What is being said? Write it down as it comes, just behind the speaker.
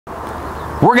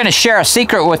we're going to share a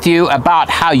secret with you about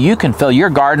how you can fill your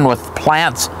garden with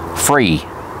plants free.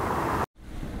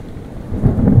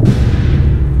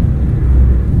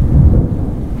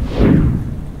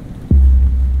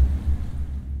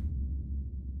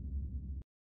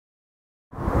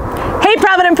 Hey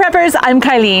Provident Preppers, I'm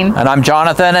Kylene. And I'm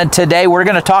Jonathan, and today we're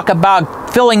going to talk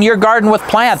about filling your garden with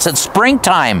plants. It's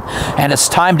springtime, and it's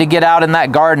time to get out in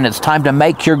that garden. It's time to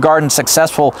make your garden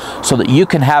successful so that you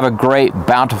can have a great,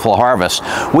 bountiful harvest.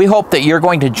 We hope that you're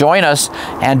going to join us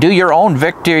and do your own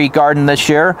victory garden this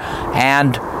year,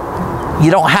 and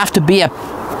you don't have to be a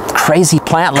crazy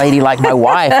plant lady like my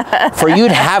wife for you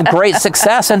to have great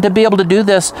success and to be able to do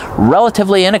this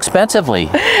relatively inexpensively.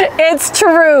 It's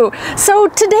true. So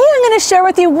today I'm going to share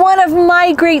with you one of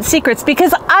my great secrets,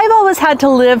 because I've always had to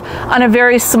live on a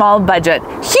very small budget.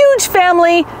 Huge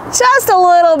family, just a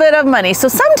little bit of money. So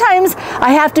sometimes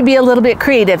I have to be a little bit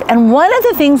creative. And one of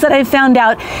the things that I found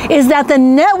out is that the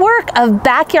network of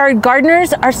backyard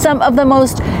gardeners are some of the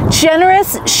most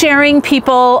generous, sharing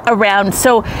people around.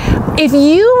 So if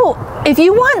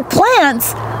you want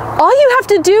plants, all you have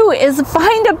to do is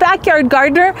find a backyard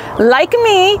gardener like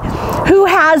me who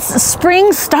has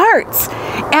spring starts.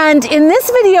 And in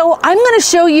this video, I'm going to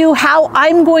show you how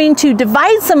I'm going to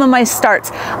divide some of my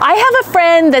starts. I have a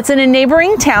friend that's in a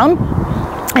neighboring town,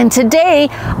 and today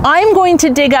I'm going to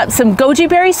dig up some goji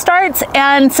berry starts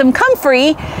and some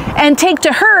comfrey and take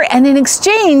to her, and in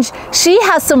exchange she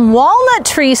has some walnut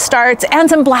tree starts and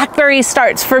some blackberry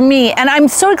starts for me. And I'm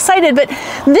so excited, but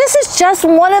this is just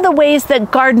one of the ways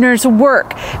that gardeners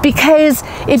work, because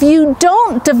if you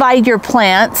don't divide your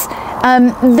plants,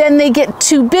 then they get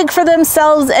too big for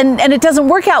themselves and it doesn't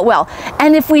work out well.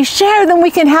 And if we share, then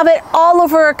we can have it all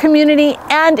over our community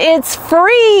and it's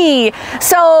free.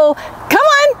 So come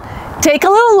on, take a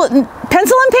little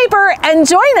pencil and paper and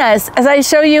join us as I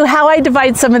show you how I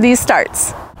divide some of these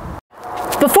starts.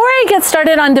 Before I get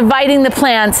started on dividing the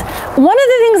plants, one of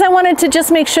the things I wanted to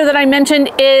just make sure that I mentioned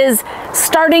is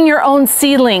starting your own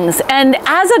seedlings. And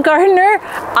as a gardener,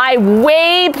 I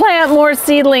way plant more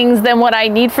seedlings than what I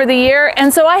need for the year.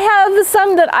 And so I have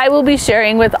some that I will be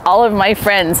sharing with all of my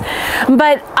friends.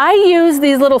 But I use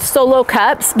these little solo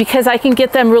cups because I can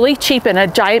get them really cheap in a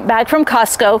giant bag from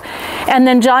Costco. And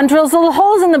then John drills little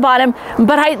holes in the bottom.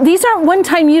 But these aren't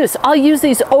one-time use. I'll use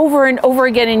these over and over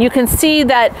again. And you can see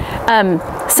that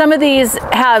some of these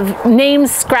have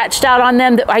names scratched out on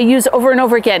them that I use over and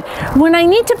over again. When I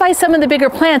need to buy some of the bigger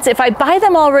plants, if I buy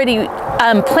them already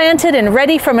planted and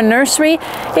ready from a nursery,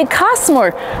 it costs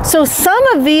more. So some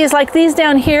of these, like these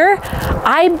down here,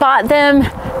 I bought them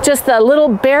just the little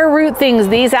bare root things.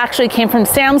 These actually came from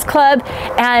Sam's Club,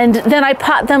 and then I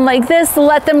pot them like this,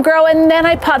 let them grow, and then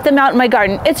I pot them out in my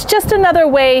garden. It's just another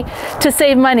way to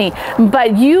save money,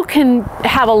 but you can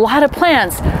have a lot of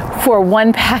plants for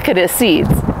one packet of seeds.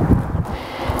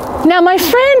 Now my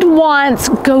friend wants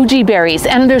goji berries,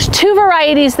 and there's two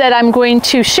varieties that I'm going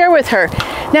to share with her.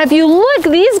 Now if you look,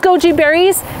 these goji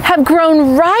berries have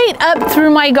grown right up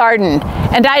through my garden,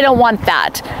 and I don't want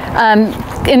that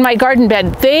in my garden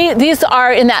bed. These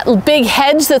are in that big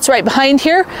hedge that's right behind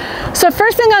here. So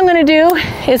first thing I'm going to do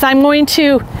is I'm going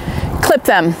to clip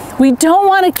them. We don't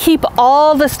want to keep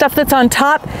all the stuff that's on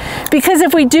top, because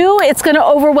if we do, it's going to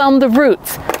overwhelm the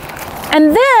roots. And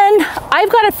then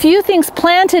I've got a few things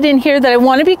planted in here that I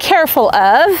want to be careful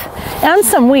of, and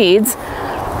some weeds,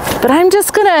 but I'm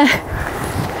just gonna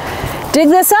dig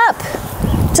this up,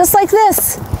 just like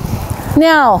this.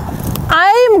 Now,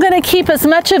 I'm gonna keep as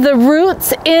much of the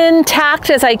roots intact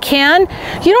as I can.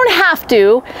 You don't have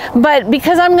to, but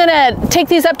because I'm gonna take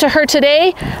these up to her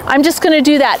today, I'm just gonna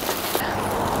do that.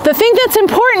 The thing that's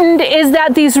important is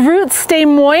that these roots stay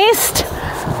moist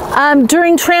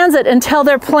during transit until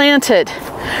they're planted,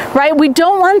 right? We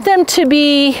don't want them to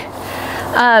be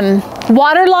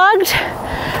waterlogged,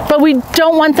 but we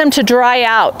don't want them to dry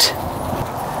out.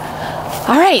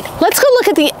 All right, let's go look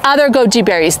at the other goji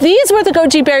berries. These were the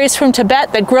goji berries from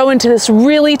Tibet that grow into this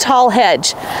really tall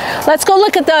hedge. Let's go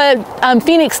look at the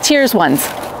Phoenix Tears ones.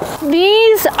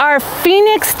 These are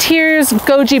Phoenix Tears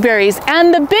goji berries,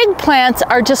 and the big plants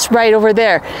are just right over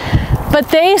there. But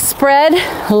they spread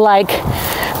like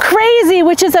crazy,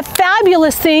 which is a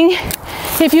fabulous thing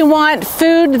if you want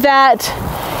food that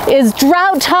is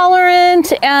drought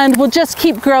tolerant and will just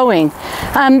keep growing.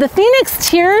 The Phoenix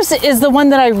Tears is the one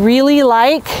that I really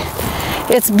like.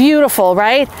 It's beautiful,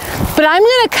 right? But I'm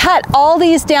gonna cut all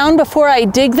these down before I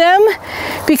dig them,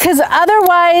 because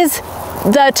otherwise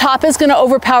the top is gonna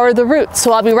overpower the roots.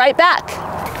 So I'll be right back.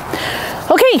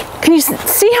 Okay, can you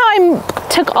see how I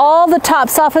took all the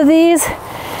tops off of these?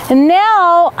 And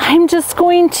now I'm just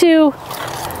going to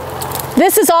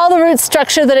This is all the root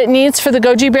structure that it needs for the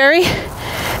goji berry.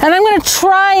 And I'm gonna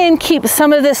try and keep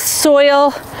some of this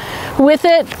soil with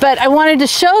it, but I wanted to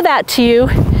show that to you.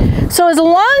 So as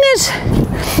long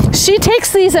as she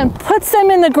takes these and puts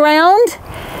them in the ground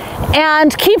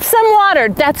and keeps them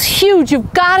watered, that's huge,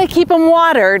 you've gotta keep them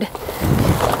watered,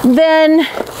 then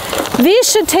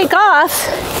these should take off.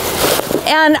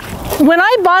 And when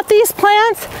I bought these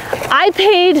plants, I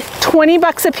paid 20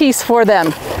 bucks a piece for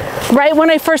them, right when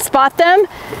I first bought them.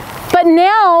 But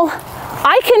now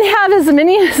I can have as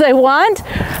many as I want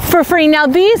for free. Now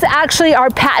these actually are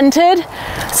patented,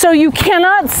 so you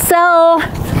cannot sell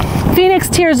Phoenix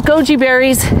Tears goji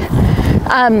berries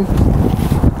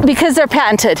because they're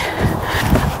patented.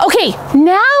 Okay,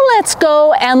 now let's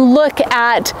go and look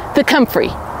at the comfrey.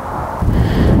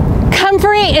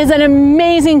 Comfrey is an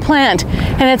amazing plant,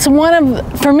 and it's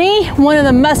for me, one of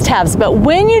the must-haves. But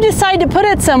when you decide to put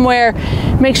it somewhere,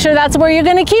 make sure that's where you're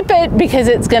gonna keep it, because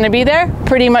it's gonna be there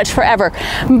pretty much forever.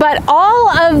 But all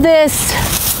of this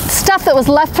stuff that was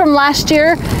left from last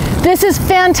year, this is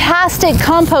fantastic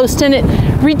compost, and it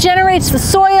regenerates the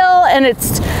soil, and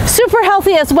it's super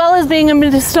healthy as well as being a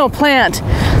medicinal plant.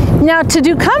 Now to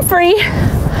do comfrey,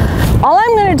 all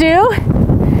I'm gonna do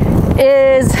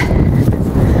is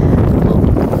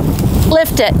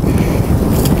lift it.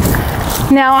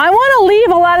 Now I want to leave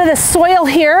a lot of the soil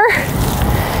here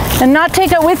and not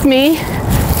take it with me.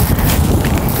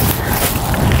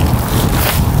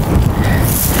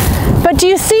 But do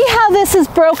you see how this is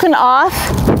broken off?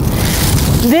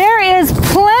 There is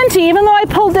plenty, even though I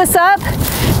pulled this up,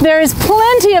 there is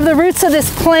plenty of the roots of this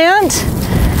plant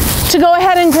to go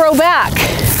ahead and grow back.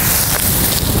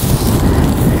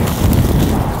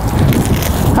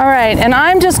 All right, and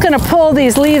I'm just gonna pull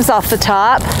these leaves off the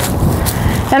top,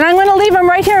 and I'm gonna leave them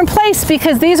right here in place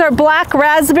because these are black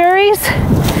raspberries,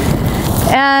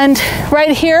 and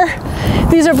right here,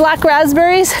 these are black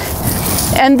raspberries,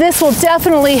 and this will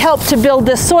definitely help to build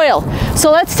this soil. So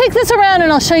let's take this around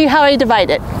and I'll show you how I divide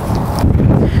it.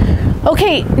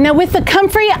 Okay, now with the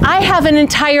comfrey, I have an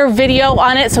entire video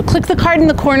on it, so click the card in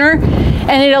the corner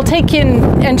and it'll take you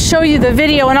and show you the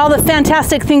video and all the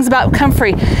fantastic things about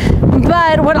comfrey.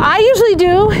 But what I usually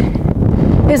do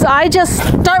is I just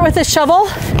start with a shovel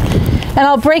and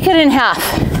I'll break it in half.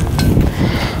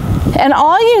 And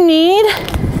all you need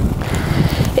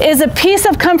is a piece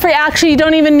of comfrey. Actually, you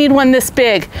don't even need one this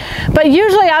big. But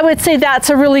usually I would say that's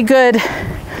a really good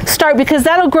start because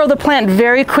that'll grow the plant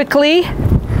very quickly.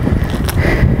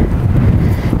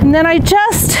 And then I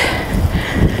just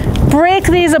break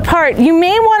these apart. You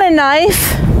may want a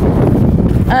knife,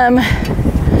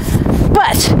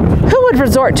 but who would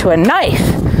resort to a knife?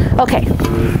 Okay,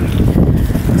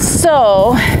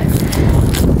 so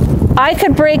I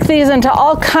could break these into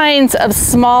all kinds of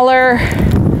smaller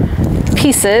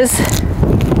pieces,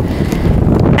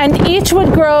 and each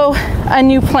would grow a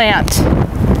new plant.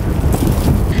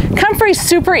 Comfrey's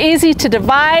super easy to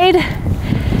divide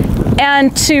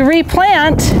and to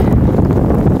replant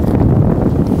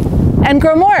and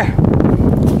grow more.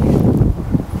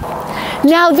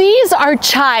 Now these are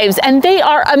chives and they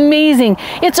are amazing.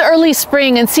 It's early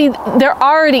spring and see, they're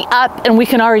already up and we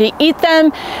can already eat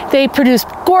them. They produce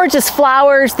gorgeous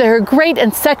flowers. They're a great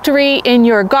insectary in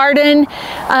your garden,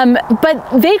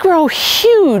 but they grow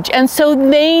huge and so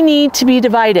they need to be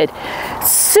divided.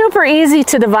 Super easy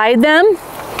to divide them.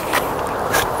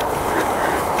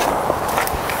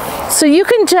 So you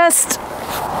can just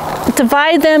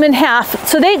divide them in half.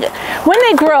 So when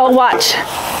they grow, watch,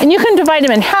 and you can divide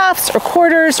them in halves or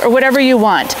quarters or whatever you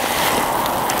want.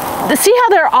 See how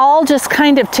they're all just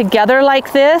kind of together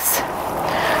like this?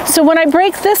 So when I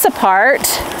break this apart,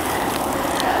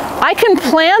 I can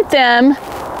plant them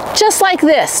just like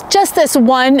this, just this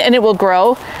one, and it will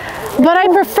grow. But I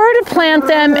prefer to plant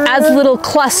them as little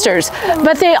clusters.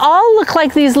 But they all look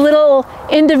like these little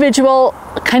individual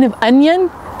kind of onion.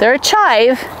 They're a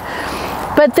chive,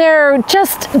 but they're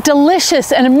just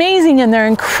delicious and amazing, and they're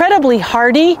incredibly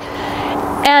hardy,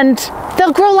 and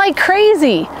they'll grow like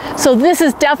crazy. So this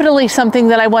is definitely something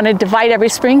that I want to divide every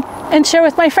spring and share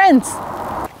with my friends.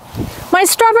 My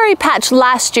strawberry patch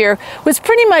last year was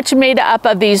pretty much made up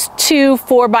of these 2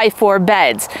 4x4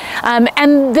 beds.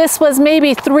 And this was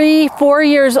maybe 3-4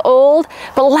 years old,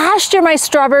 but last year my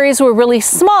strawberries were really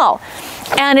small.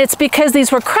 And it's because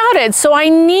these were crowded, so I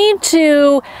need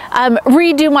to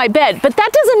redo my bed. But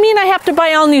that doesn't mean I have to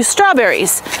buy all new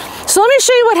strawberries. So let me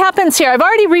show you what happens here. I've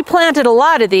already replanted a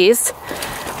lot of these,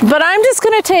 but I'm just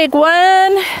gonna take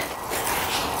one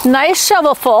nice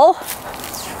shovelful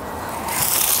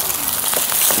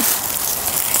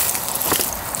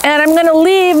and I'm gonna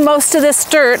leave most of this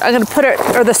dirt. I'm gonna put it,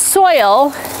 or the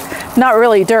soil, not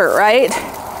really dirt, right?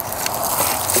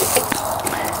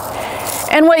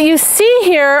 And what you see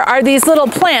here are these little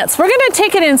plants. We're gonna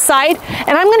take it inside and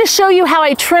I'm gonna show you how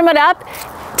I trim it up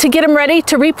to get them ready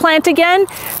to replant again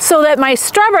so that my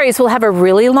strawberries will have a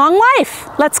really long life.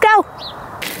 Let's go.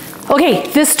 Okay,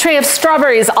 this tray of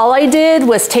strawberries, all I did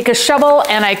was take a shovel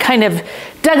and I kind of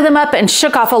dug them up and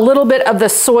shook off a little bit of the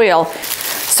soil.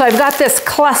 So I've got this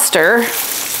cluster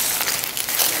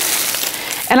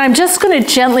and I'm just gonna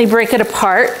gently break it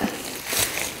apart.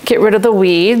 Get rid of the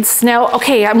weeds. Now,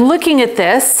 okay, I'm looking at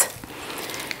this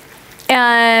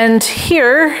and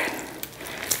here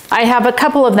I have a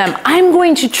couple of them. I'm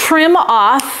going to trim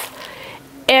off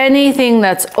anything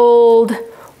that's old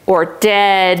or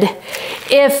dead.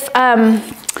 If,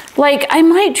 like I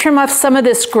might trim off some of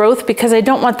this growth because I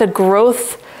don't want the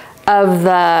growth of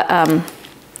the, I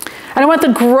don't want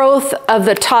the growth of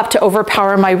the top to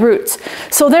overpower my roots.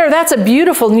 So there, that's a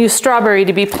beautiful new strawberry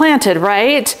to be planted,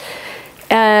 right?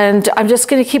 And I'm just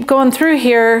gonna keep going through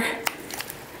here,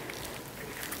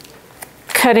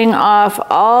 cutting off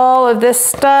all of this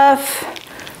stuff.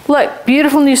 Look,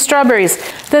 beautiful new strawberries.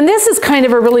 Then this is kind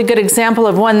of a really good example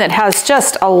of one that has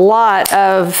just a lot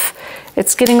of,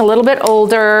 it's getting a little bit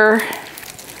older,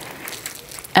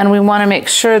 and we wanna make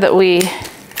sure that we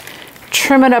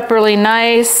trim it up really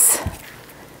nice.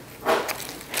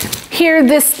 Here,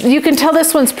 this, you can tell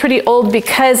this one's pretty old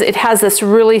because it has this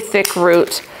really thick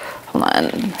root. Hold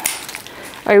on.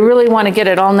 I really want to get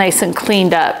it all nice and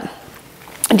cleaned up.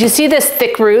 Do you see this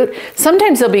thick root?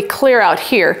 Sometimes they'll be clear out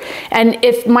here. And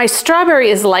if my strawberry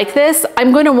is like this,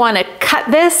 I'm going to want to cut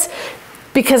this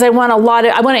because I want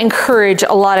to encourage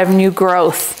a lot of new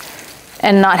growth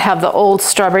and not have the old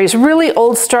strawberries. Really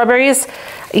old strawberries,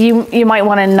 you might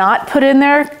want to not put in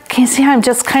there. Can you see how I'm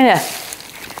just kind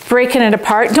of breaking it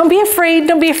apart? Don't be afraid.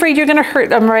 Don't be afraid you're going to hurt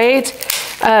them, right?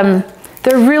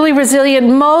 They're really resilient.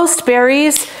 Most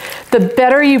berries, the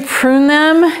better you prune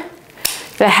them,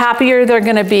 the happier they're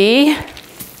gonna be.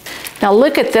 Now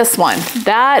look at this one.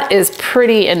 That is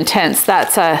pretty intense.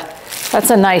 That's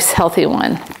a nice, healthy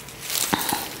one.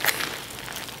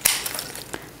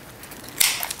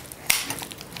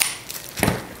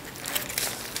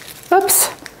 Oops.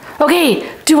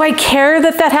 Okay, do I care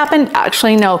that that happened?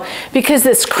 Actually, no, because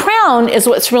this crown is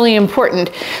what's really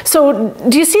important. So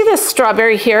do you see this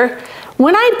strawberry here?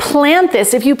 When I plant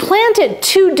this, if you plant it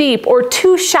too deep or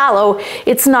too shallow,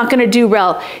 it's not gonna do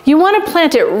well. You wanna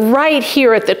plant it right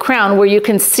here at the crown where you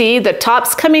can see the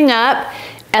tops coming up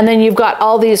and then you've got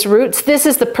all these roots. This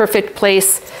is the perfect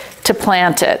place to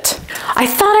plant it. I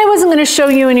thought I wasn't gonna show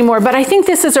you anymore, but I think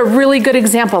this is a really good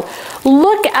example.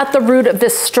 Look at the root of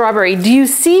this strawberry. Do you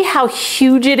see how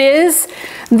huge it is?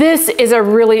 This is a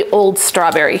really old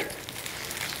strawberry.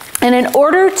 And in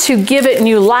order to give it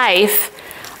new life,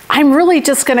 I'm really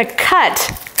just gonna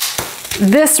cut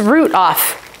this root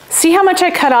off. See how much I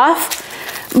cut off?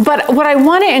 But what I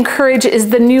wanna encourage is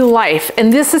the new life.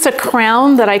 And this is a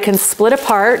crown that I can split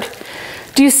apart.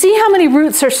 Do you see how many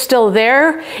roots are still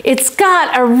there? It's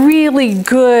got a really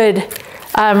good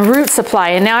root supply.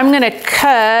 And now I'm gonna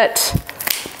cut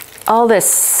all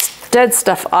this dead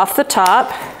stuff off the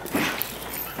top.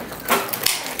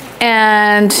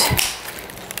 And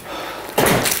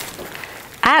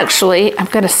actually, I'm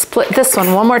gonna split this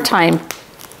one more time.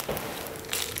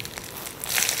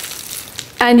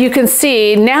 And you can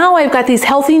see now I've got these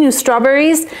healthy new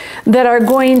strawberries that are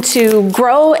going to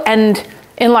grow and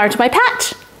enlarge my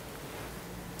patch.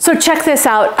 So check this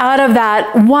out. Out of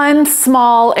that one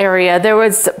small area, there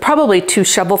was probably 2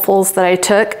 shovelfuls that I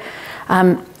took.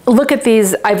 Look at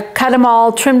these. I've cut them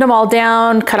all, trimmed them all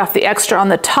down, cut off the extra on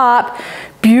the top.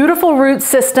 Beautiful root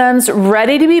systems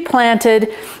ready to be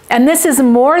planted. And this is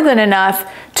more than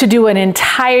enough to do an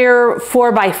entire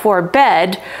 4x4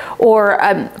 bed, or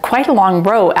quite a long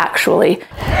row actually.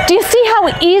 Do you see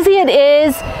how easy it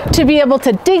is to be able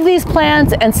to dig these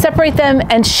plants and separate them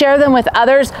and share them with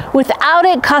others without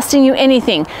it costing you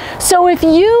anything? So if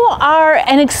you are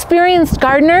an experienced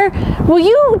gardener, will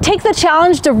you take the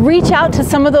challenge to reach out to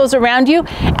some of those around you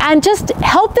and just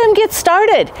help them get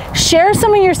started? Share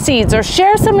some of your seeds or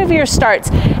share some of your starts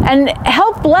and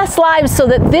help bless lives so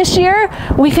that this year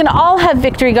we can all have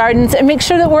victory gardens and make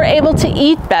sure that we're able to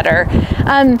eat better.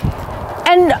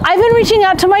 And I've been reaching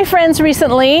out to my friends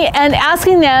recently and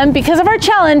asking them, because of our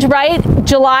challenge, right?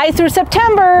 July through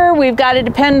September, we've got to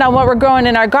depend on what we're growing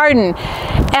in our garden.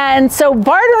 And so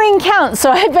bartering counts.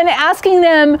 So I've been asking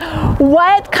them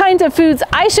what kinds of foods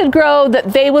I should grow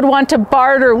that they would want to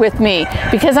barter with me.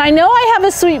 Because I know I have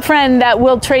a sweet friend that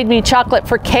will trade me chocolate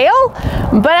for kale,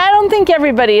 but I don't think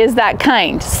everybody is that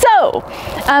kind. So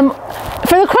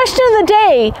for the question of the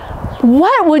day,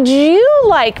 What would you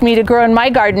like me to grow in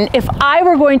my garden if I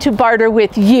were going to barter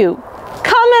with you?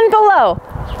 Comment below.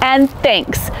 And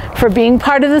thanks for being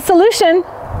part of the solution.